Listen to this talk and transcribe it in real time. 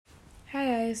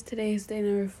guys, today is day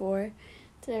number 4.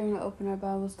 Today we're going to open our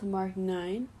Bibles to Mark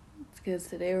 9, because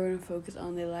today we're going to focus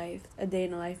on a day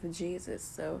in the life of Jesus.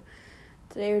 So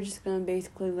today we're just going to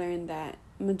basically learn that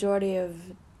majority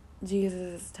of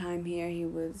Jesus' time here,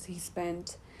 he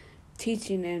spent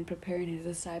teaching and preparing his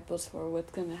disciples for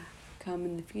what's going to come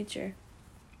in the future.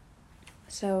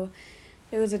 So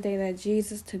it was a day that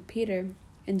Jesus took Peter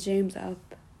and James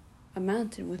up a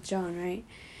mountain with John, right?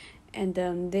 And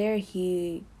there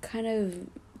he kind of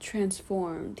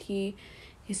transformed.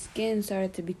 His skin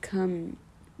started to become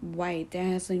white,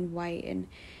 dazzling white, and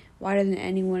whiter than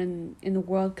anyone in the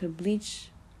world could bleach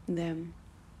them.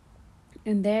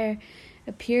 And there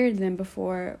appeared them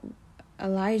before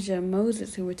Elijah and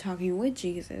Moses, who were talking with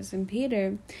Jesus. And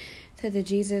Peter said to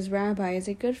Jesus, "Rabbi, is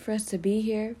it good for us to be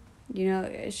here?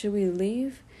 Should we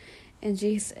leave?" And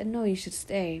Jesus said, "No, you should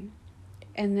stay."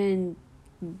 And then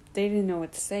they didn't know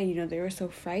what to say. They were so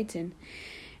frightened.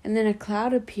 And then a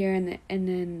cloud appeared, and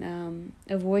then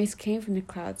a voice came from the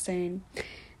cloud saying,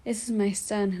 "This is my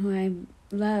son who I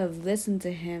love. Listen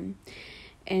to him."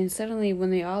 And suddenly, when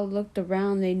they all looked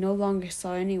around, they no longer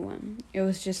saw anyone. It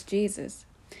was just Jesus.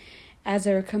 As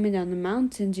they were coming down the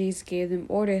mountain, Jesus gave them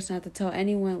orders not to tell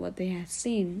anyone what they had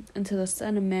seen until the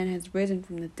Son of Man has risen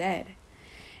from the dead.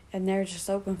 And they're just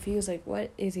so confused, what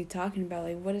is he talking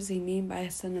about? What does he mean by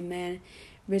the Son of Man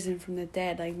risen from the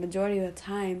dead? Majority of the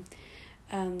time,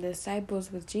 the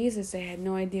disciples with Jesus, they had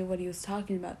no idea what he was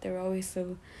talking about. They were always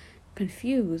so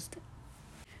confused.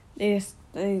 They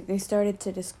started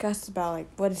to discuss about,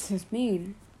 what does this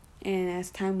mean? And as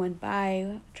time went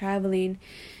by, traveling,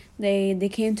 they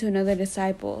came to another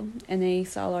disciple, and they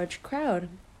saw a large crowd.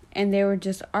 And they were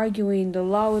just arguing. The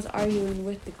law was arguing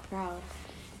with the crowd.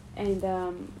 And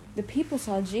the people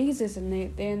saw Jesus, and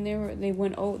they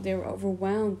were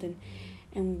overwhelmed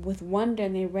and with wonder,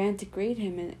 and they ran to greet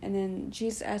him. And then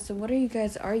Jesus asked them, "What are you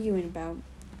guys arguing about?"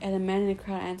 And the man in the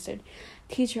crowd answered,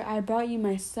 "Teacher, I brought you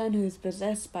my son who is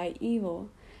possessed by evil,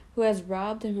 who has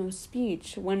robbed him of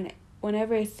speech.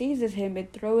 Whenever it seizes him,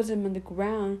 it throws him on the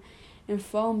ground and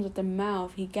foams at the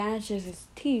mouth. He gashes his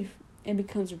teeth and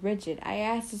becomes rigid. I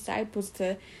asked disciples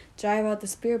to drive out the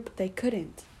spirit, but they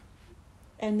couldn't."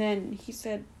 And then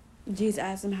Jesus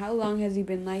asked him, "How long has he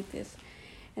been like this?"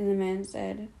 And the man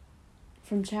said,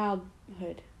 "From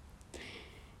childhood.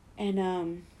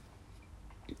 And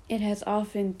it has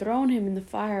often thrown him in the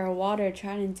fire or water,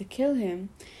 trying to kill him.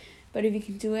 But if you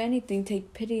can do anything,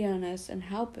 take pity on us and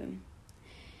help him."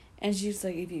 And she's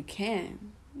like, "If you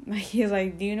can." He's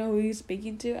like, "Do you know who you're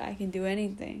speaking to? I can do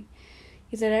anything."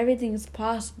 He said, "Everything is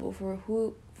possible for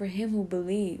him who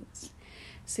believes."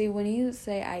 See, when you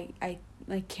say I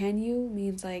can you,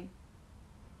 means I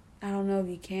don't know if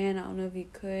you can, I don't know if you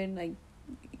could,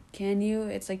 can you?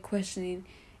 It's questioning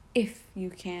if you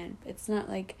can. It's not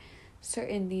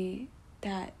certainty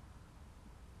that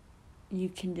you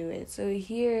can do it. So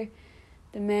here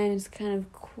the man is kind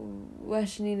of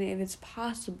questioning if it's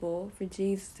possible for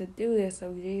Jesus to do this.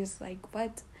 So Jesus is like,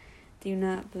 "What? Do you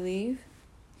not believe?"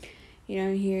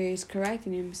 Here he's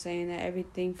correcting him, saying that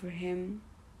everything for him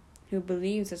who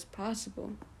believes is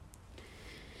possible.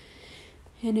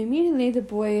 And immediately the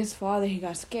boy's father, he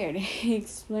got scared. He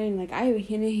explained,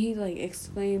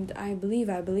 exclaimed, I believe,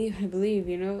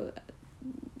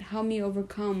 help me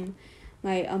overcome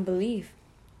my unbelief."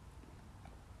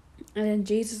 And then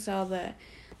Jesus saw the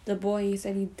boy. He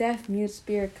said, "He deaf, mute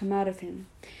spirit come out of him."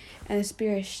 And the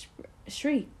spirit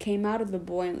shriek came out of the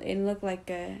boy, and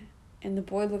the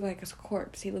boy looked like a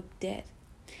corpse. He looked dead.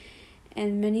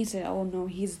 And many said, "Oh no,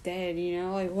 he's dead,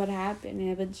 what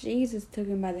happened?" But Jesus took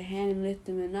him by the hand and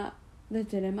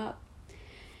lifted him up.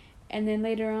 And then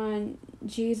later on,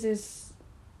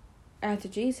 after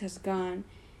Jesus has gone,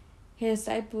 his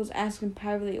disciples asked him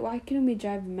privately, "Why couldn't we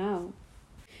drive him out?"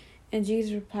 And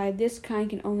Jesus replied, "This kind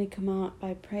can only come out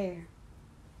by prayer."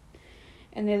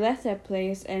 And they left that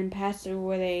place and passed through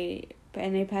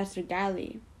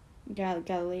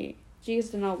Galilee.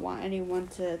 Jesus did not want anyone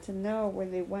to know where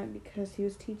they went, because he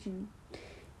was teaching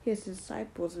his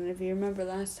disciples. And if you remember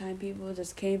last time, people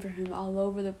just came for him all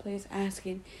over the place,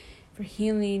 asking for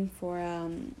healing, for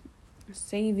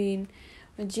saving.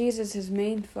 But Jesus, his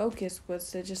main focus was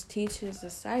to just teach his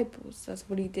disciples. That's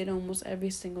what he did almost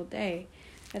every single day.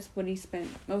 That's what he spent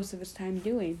most of his time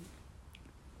doing.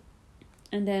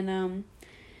 And then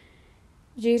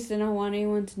Jesus did not want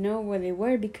anyone to know where they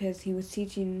were, because he was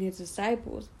teaching his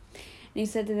disciples. And he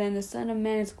said to them, "The Son of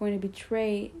Man is going to be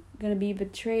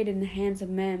betrayed in the hands of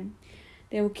men.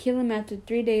 They will kill him. After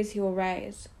 3 days he will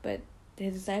rise." But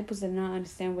his disciples did not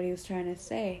understand what he was trying to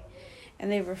say,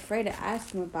 and they were afraid to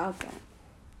ask him about that.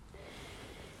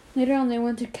 Later on, they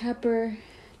went to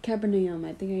Capernaum,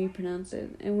 I think how you pronounce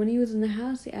it. And when he was in the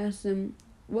house, he asked them,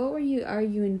 "What were you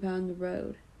arguing about on the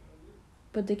road?"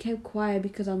 But they kept quiet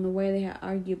because on the way they had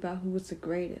argued about who was the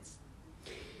greatest.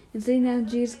 And sitting down,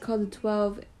 Jesus called the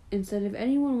 12 and said, "If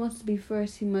anyone wants to be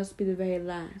first, he must be the very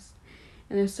last,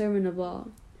 and the servant of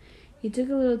all." He took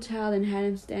a little child and had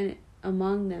him stand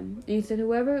among them. And he said,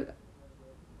 Whoever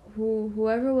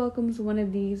welcomes one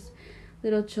of these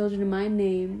little children in my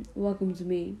name welcomes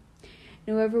me.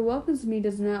 And whoever welcomes me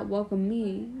does not welcome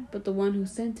me, but the one who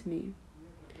sent me."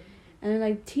 And they're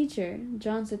like, "Teacher,"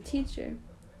 John said, "Teacher,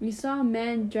 we saw a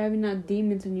man driving out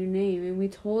demons in your name, and we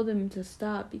told him to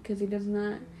stop because he was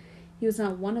not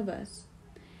one of us."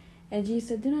 And Jesus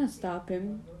said, "Do not stop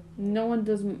him. No one who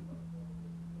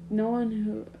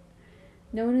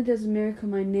does a miracle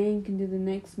in my name can do the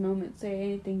next moment say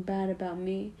anything bad about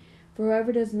me. For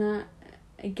whoever is not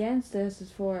against us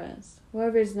is for us.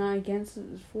 Whoever is not against us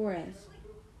is for us.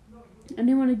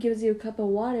 Anyone who gives you a cup of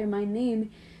water in my name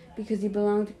because you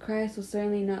belong to Christ will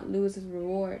certainly not lose his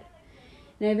reward.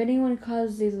 And if anyone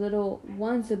causes these little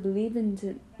ones to believe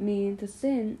into me to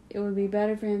sin, it would be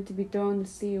better for him to be thrown in the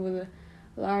sea with a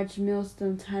large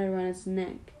millstone tied around his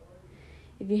neck.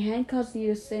 If your hand causes you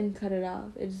to sin, cut it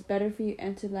off. It is better for you to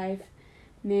enter life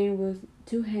made with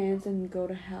 2 hands than go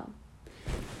to hell.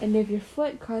 And if your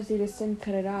foot causes you to sin,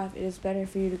 cut it off. It is better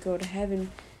for you to go to heaven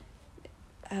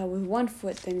with 1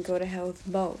 foot than go to hell with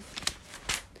both.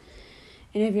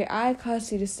 And if your eye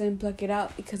causes you to sin, pluck it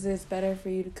out, because it is better for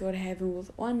you to go to heaven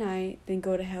with 1 eye than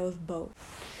go to hell with both.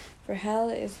 For hell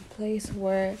is a place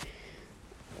where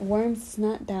worms does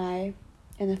not die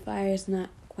and the fire is not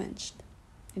quenched.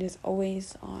 It is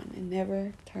always on and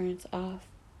never turns off.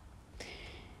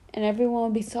 And everyone will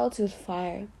be salty with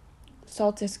fire.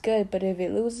 Salt is good, but if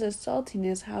it loses its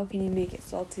saltiness, how can you make it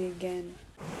salty again?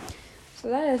 So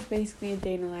that is basically a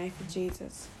day in the life of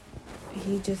Jesus.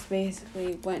 He just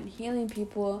basically went healing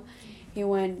people. He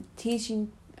went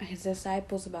teaching his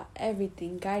disciples about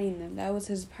everything, guiding them. That was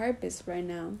his purpose right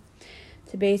now,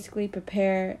 to basically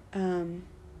prepare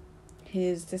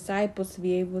his disciples to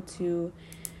be able to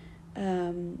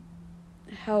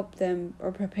help them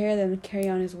or prepare them to carry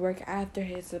on his work after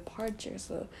his departure.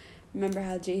 So remember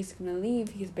how Jesus is going to leave.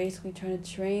 He's basically trying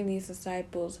to train these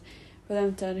disciples for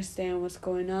them to understand what's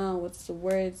going on, what's the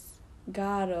words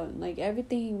God on, like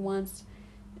everything he wants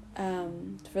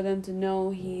for them to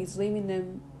know. He's leaving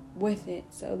them with it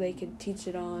so they can teach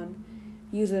it on,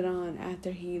 use it on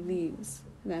after he leaves.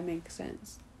 If that makes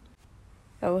sense.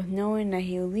 But with knowing that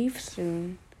he'll leave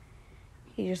soon,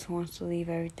 he just wants to leave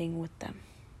everything with them.